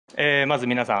まず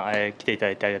皆さん、来ていた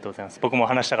だいてありがとうございます。僕も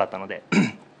話したかったので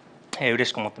嬉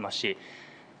しく思ってますし、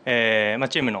チ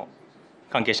ームの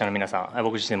関係者の皆さん、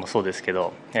僕自身もそうですけ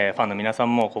ど、ファンの皆さ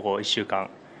んもここ1週間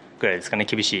ぐらいですかね、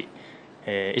厳しい、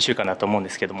1週間だと思うんで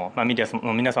すけども、メディア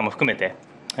の皆さんも含めて、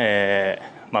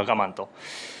我慢と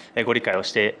ご理解を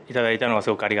していただいたのはす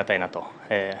ごくありがたいなと、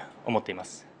思っていま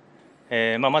す。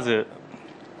まず、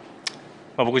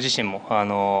僕自身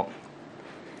も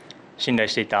信頼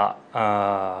していた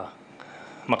方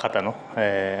の、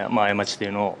過ちとい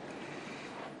うのを、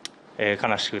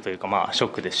悲しくというか、ショ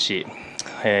ックですし、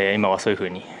今はそういうふう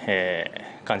に、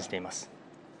感じています。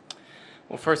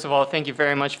Well, first of all, thank you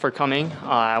very much for coming.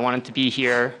 I wanted to be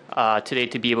here today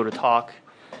to be able to talk.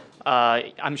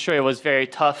 I'm sure it was very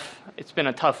tough. It's been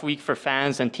a tough week for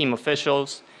fans and team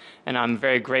officials, and I'm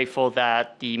very grateful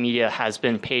that the media has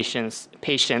been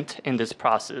patient in this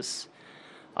process.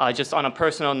 Just on a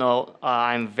personal note,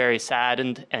 I'm very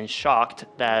saddened and shocked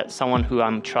that someone who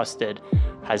I'm trusted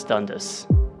has done this.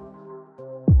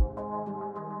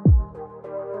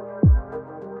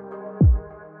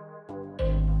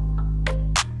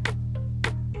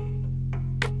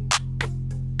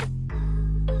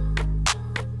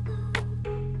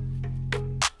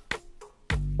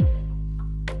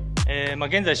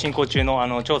 現在進行中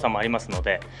の調査もありますの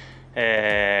で、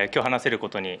今日話せるこ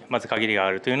とにまず限りが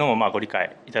あるというのもご理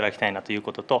解いただきたいなという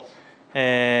ことと、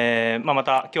ま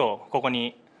た今日ここ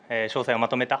に詳細をま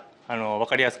とめた分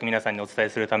かりやすく皆さんにお伝え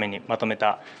するためにまとめ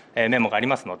たメモがあり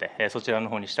ますので、そちらの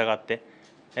方に従って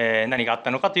何があっ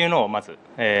たのかというのをまず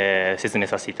説明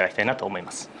させていただきたいなと思い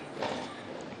ます。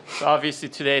So obviously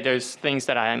today there's things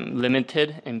that I'm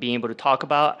limited in being able to talk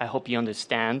about. I hope you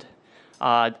understand.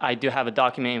 I do have a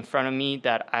document in front of me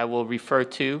that I will refer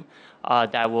to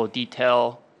that will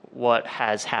detail what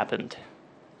has happened.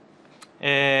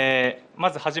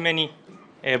 まずはじめに、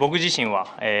僕自身は、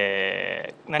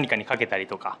何かにかけたり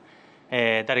とか、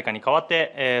誰かに代わっ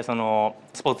て、その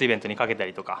スポーツイベントにかけた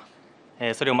りとか、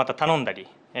それをまた頼んだり、っ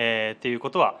ていうこ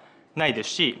とはないで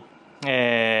すし、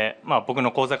僕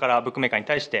の口座からブックメーカーに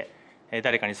対して、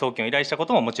誰かに送金を依頼したこ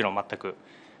とももちろん全く、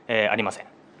ありません。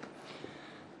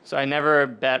So I never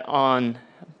bet on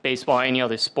baseball or any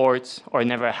other sports, or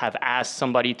never have asked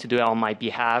somebody to do it on my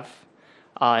behalf.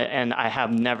 And I have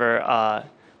never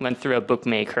went through a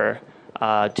bookmaker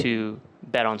to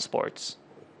bet on sports.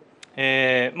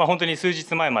 本当に数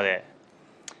日前まで、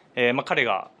彼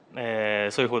が、そう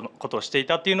いうことをしてい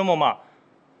たっていうのも、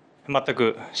全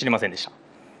く知りませんでした。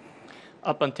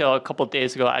Up until a couple of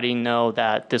days ago, I didn't know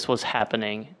that this was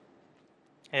happening.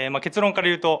 結論から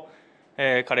言うと、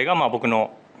彼が僕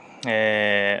の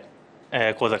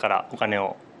口座からお金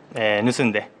を盗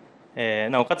んで、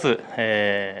なおかつ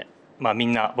み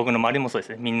んな僕の周りもそうです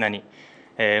ね、みんなに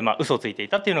嘘をついてい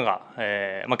たっていうのが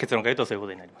結論から言うとそういうこ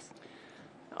とになります。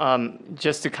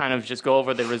Just to kind of just go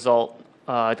over the result,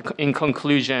 in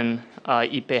conclusion,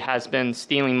 Ippei has been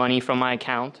stealing money from my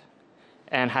account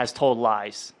and has told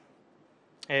lies.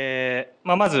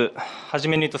 まずはじ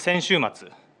めに言うと先週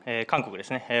末、韓国です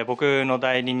ね、僕の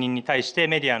代理人に対して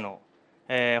メディアの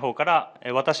方から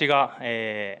私が、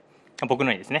僕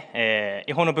のにですね、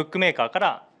違法のブックメーカーか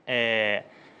ら、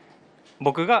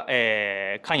僕が、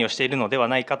関与しているのでは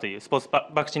ないかというスポーツ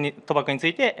賭博につ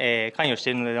いて、関与して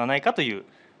いるのではないかという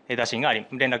打診が連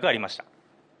絡がありました。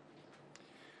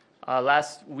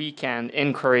Last weekend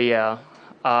in Korea,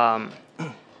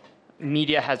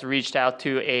 media has reached out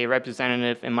to a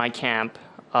representative in my camp,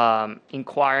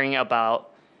 inquiring about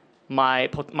my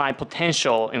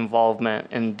potential involvement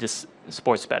in this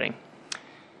sports betting.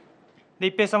 で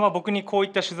一平さんは僕にこうい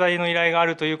った取材の依頼があ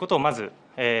るということをまず、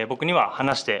僕には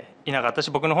話していなかった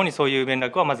し、僕の方にそういう連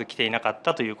絡はまず来ていなかっ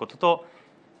たということと、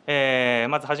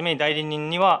まずはじめに代理人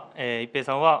には、一平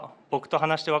さんは僕と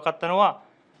話して分かったのは、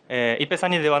一平さ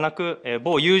んにではなく、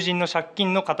某友人の借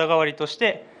金の肩代わりとし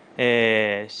て、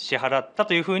支払った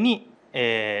というふうに、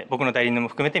僕の代理人も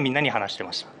含めてみんなに話して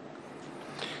ました。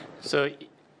So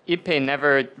Ippei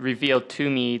never revealed to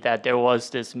me that there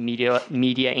was this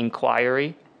media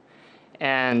inquiry,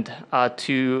 and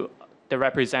to the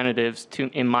representatives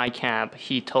in my camp,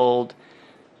 Ippei told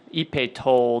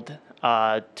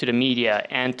to the media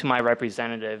and to my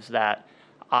representatives that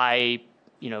I,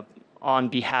 on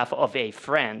behalf of a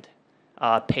friend,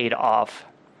 paid off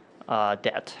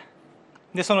debt.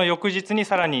 でその翌日に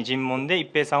さらに尋問で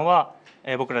一平さんは、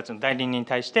僕たちの代理人に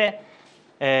対して、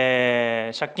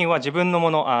借金は自分の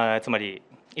もの、つまり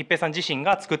一平さん自身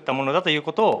が作ったものだという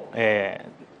ことを、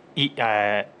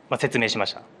説明しま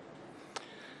した。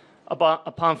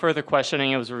Upon further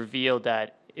questioning, it was revealed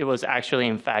that it was actually,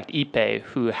 in fact, Ippei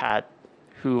who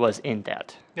was in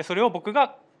debt. でそれを僕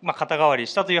が、肩代わり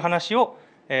したという話を、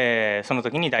その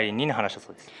時に代理人に話した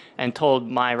そうです。And told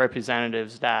my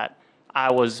representatives that I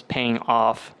was paying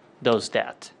off those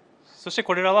debt. そして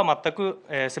これらは全く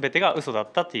全てが嘘だ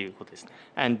ったということですね。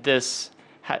And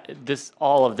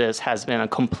all of this has been a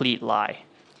complete lie.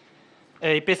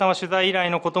 一平さんは取材依頼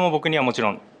のことも僕にはもち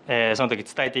ろん、その時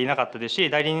伝えていなかったですし、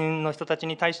代理人の人たち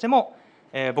に対しても、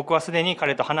僕はすでに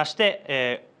彼と話し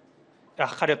て、コミ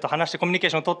ュニケー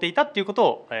ションを取っていたということ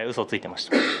を、嘘をついてまし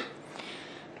た。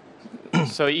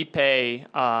So Ippei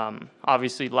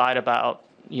obviously lied about,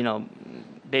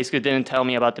 basically didn't tell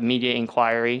me about the media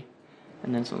inquiry.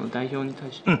 And then その代表に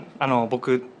対して、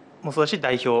僕もそうだし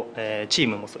代表、チー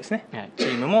ムもそうですね、チ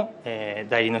ームも、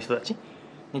代理の人たち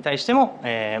に対しても、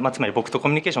つまり僕とコ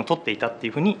ミュニケーションを取っていたってい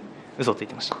うふうに嘘をつい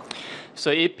てました。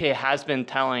So Ippei has been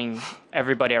telling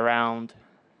everybody around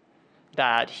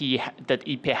that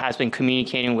Ippei has been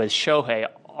communicating with Shohei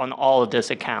on all of this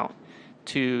account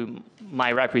to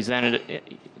my representative,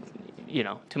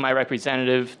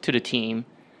 to the team,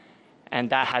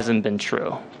 and that hasn't b時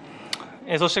true.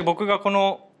 そして僕がこ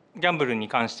のギャンブルに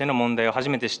関しての問題を初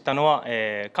めて知ったのは、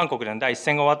韓国での第一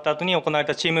戦が終わった後に行われ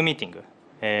たチームミーティング、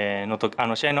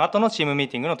試合の後のチームミ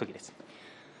ーティングの時です。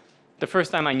The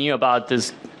first time I knew about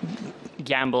this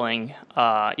gambling,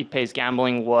 Ippei's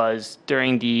gambling, was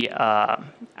during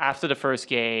after the first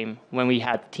game when we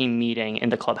had team meeting in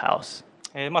the clubhouse.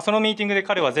 そのミーティングで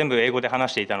彼は全部英語で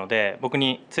話していたので、僕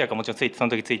に通訳はもちろんその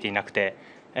時ついていなくて、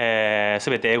全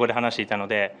て英語で話していたの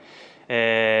で、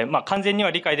完全に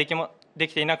は理解で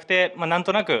きていなくて、なん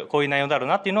となくこういう内容だろう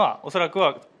なっていうのはおそらく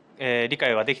は、理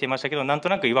解はできていましたけど、なんと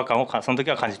なく違和感をその時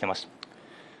は感じてました。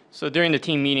So during the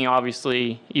team meeting,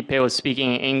 obviously, Ippei was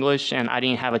speaking in English, and I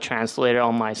didn't have a translator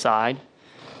on my side.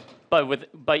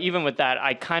 But even with that,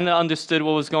 I kind of understood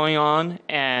what was going on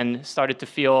and started to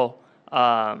feel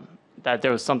that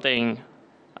there was something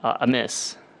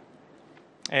amiss.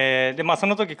 でそ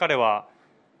の時彼は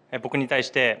僕に対し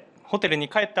てホテルに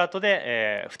帰った後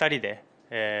で、2人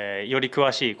で、より詳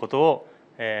しいことを、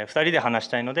2人で話し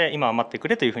たいので今は待ってく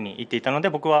れというふうに言っていたので、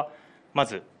僕はま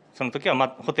ずその時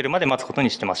はホテルまで待つことに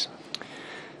してました。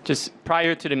Just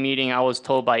prior to the meeting, I was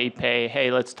told by Ippei,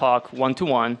 "Hey, let's talk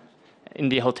one-to-one in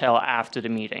the hotel after the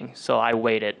meeting." So I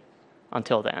waited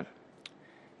until then.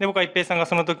 で僕は一平さんが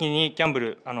その時にミーティン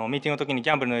グの時にギ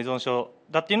ャンブルの依存症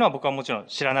だっていうのは僕はもちろん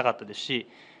知らなかったですし、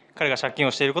彼が借金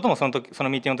をしていることもそのミ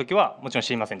ーティングの時はもちろん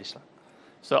知りませんでした。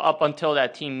So up until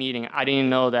that team meeting, I didn't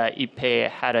know that Ippei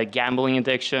had a gambling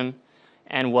addiction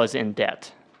and was in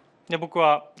debt. で僕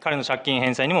は彼の借金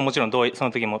返済にももちろんそ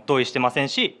の時も同意してません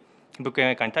し、ブック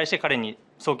メーカーに対して彼に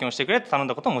送金をしてくれと頼ん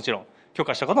だことももちろん許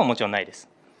可したことももちろんないです。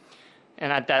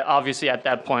And obviously at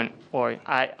that point,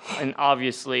 I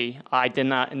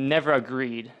never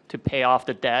agreed to pay off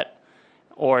the debt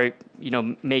or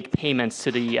make payments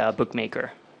to the bookmaker.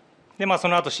 でそ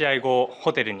の後試合後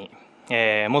ホテルに、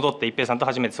戻って一平さんと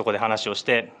初めてそこで話をし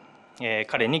て、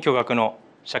彼に巨額の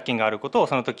借金があることを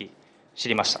その時知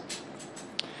りました。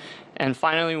And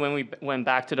finally, when we went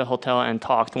back to the hotel and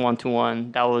talked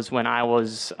one-to-one, that was when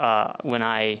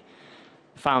I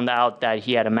found out that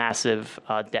he had a massive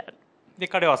debt. で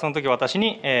彼はその時私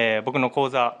に、僕の口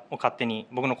座に勝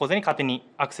手に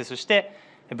アクセスして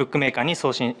ブックメーカーに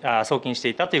送金して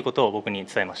いたということを僕に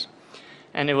伝えました。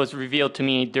And it was revealed to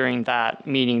me during that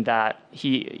meeting that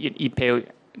Ippei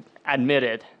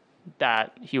admitted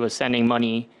that he was sending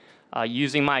money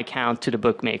using my account to the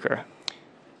bookmaker.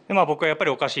 で僕はやっぱ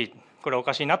りこれはお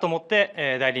かしいなと思っ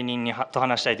て、代理人と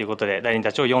話したいということで代理人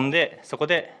たちを呼んでそこ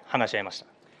で話し合いました。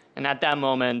And at that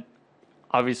moment,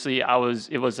 obviously,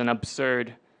 it was an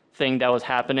absurd thing that was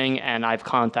happening, and I've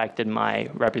contacted my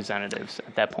representatives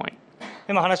at that point.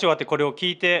 で話し終わってこれを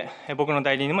聞いて僕の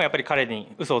代理人もやっぱり彼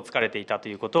に嘘をつかれていたと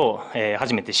いうことを、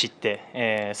初めて知っ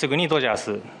て、すぐにドジャー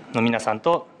スの皆さん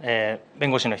と、弁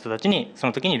護士の人たちにそ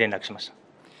の時に連絡しました。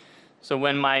So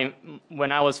when I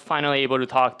was finally able to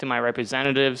talk to my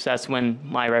representatives, that's when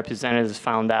my representatives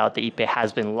found out that Ippei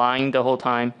has been lying the whole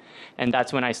time, and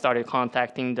that's when I started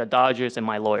contacting the Dodgers and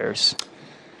my lawyers.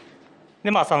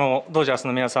 でそのドジャース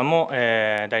の皆さんも、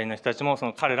代理の人たちも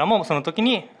彼らもその時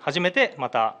に初めてま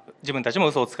た自分たちも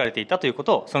嘘をつかれていたというこ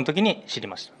とをその時に知り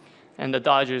ました。And the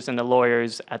Dodgers and the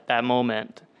lawyers at that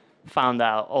moment found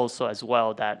out also as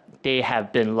well that they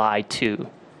have been lied to.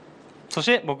 そし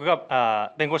て僕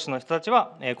が弁護士の人たち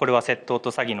はこれは窃盗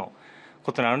と詐欺の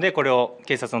ことなのでこれを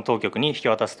警察の当局に引き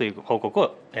渡すという報告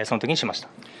をその時にしました。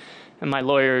And my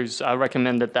lawyers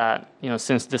recommended that,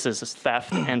 since this is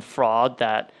theft and fraud,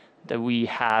 that we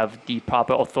have the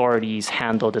proper authorities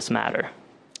handle this matter.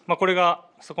 これが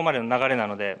そこまでの流れな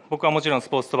ので、僕はもちろんス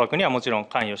ポーツ賭博にはもちろん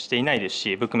関与していないです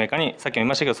し、ブックメーカーにさっきも言い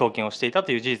ましたけど送金をしていた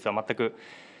という事実は全く、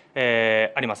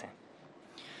ありません。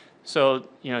So,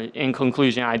 in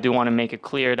conclusion, I do want to make it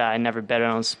clear that I never bet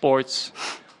on sports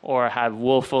or have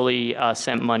willfully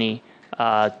sent money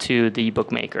to the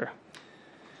bookmaker.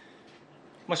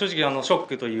 正直ショッ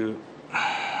クという、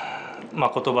言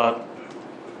葉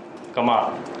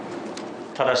が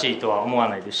正しいとは思わ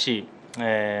ないですし、そ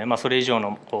れ以上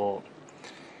の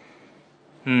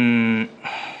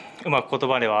うまく言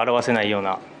葉では表せないよう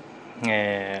な、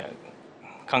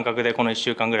感覚でこの1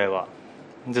週間ぐらいは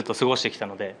ずっと過ごしてきた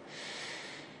ので、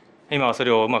今はそ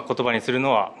れをうまく言葉にする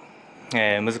のは、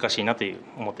難しいなと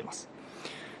思っています。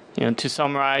To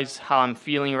summarize how I'm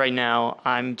feeling right now,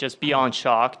 I'm just beyond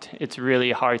shocked. It's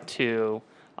really hard to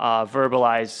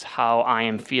verbalize how I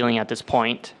am feeling at this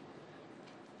point.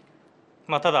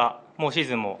 ただ、もうシー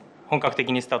ズンも本格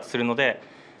的にスタートするので、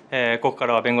ここか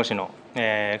らは弁護士の、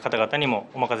方々にも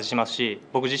お任せしますし、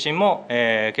僕自身も、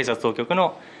警察当局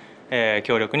の、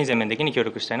協力に全面的に協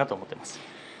力したいなと思っています。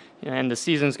And the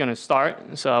season's going to start,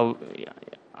 so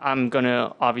I'm going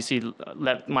to obviously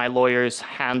let my lawyers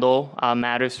handle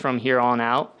matters from here on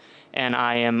out, and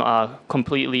I am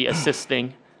completely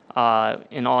assisting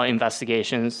in all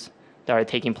investigations that are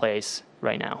taking place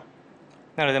right now.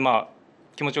 なので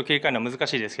気持ちを切り替えるのは難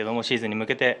しいですけども、シーズンに向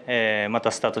けて、ま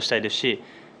たスタートしたいですし、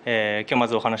今日ま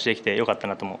ずお話できてよかった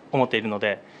なとも思っているの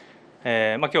で、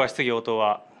今日は質疑応答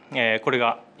は、これ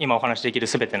が今お話できる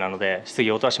すべてなので質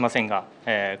疑応答はしませんが、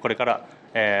これか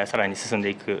ら、さらに進んで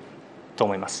いくと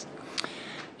思います。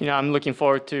I'm looking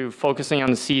forward to focusing on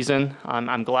the season.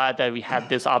 I'm glad that we had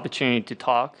this opportunity to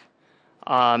talk,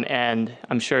 and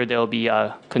I'm sure there will be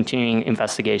continuing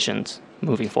investigations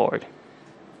moving forward.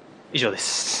 以上で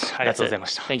す。ありがとうございま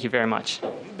した。Thank you very much.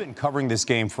 You've been covering this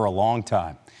game for a long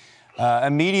time.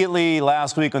 Immediately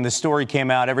last week when the story came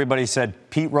out, everybody said,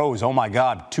 Pete Rose, oh my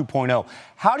God, 2.0.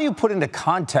 How do you put into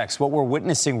context what we're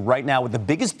witnessing right now with the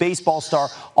biggest baseball star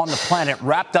on the planet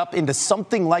wrapped up into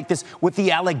something like this with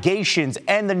the allegations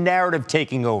and the narrative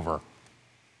taking over?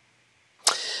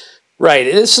 Right.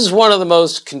 This is one of the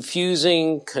most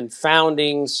confusing,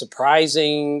 confounding,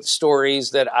 surprising stories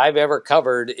that I've ever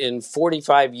covered in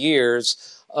 45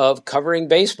 years of covering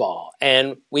baseball.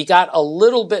 And we got a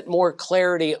little bit more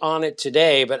clarity on it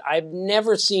today, but I've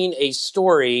never seen a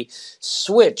story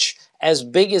switch as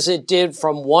big as it did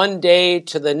from one day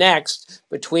to the next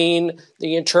between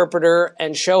the interpreter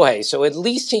and Shohei. So at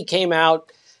least he came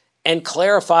out and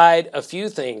clarified a few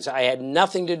things. I had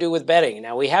nothing to do with betting.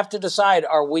 Now we have to decide,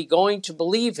 are we going to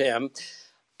believe him?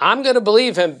 I'm going to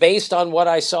believe him based on what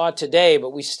I saw today,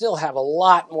 but we still have a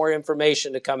lot more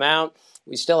information to come out.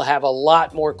 We still have a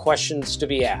lot more questions to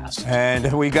be asked.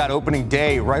 And we got opening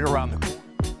day right around the corner.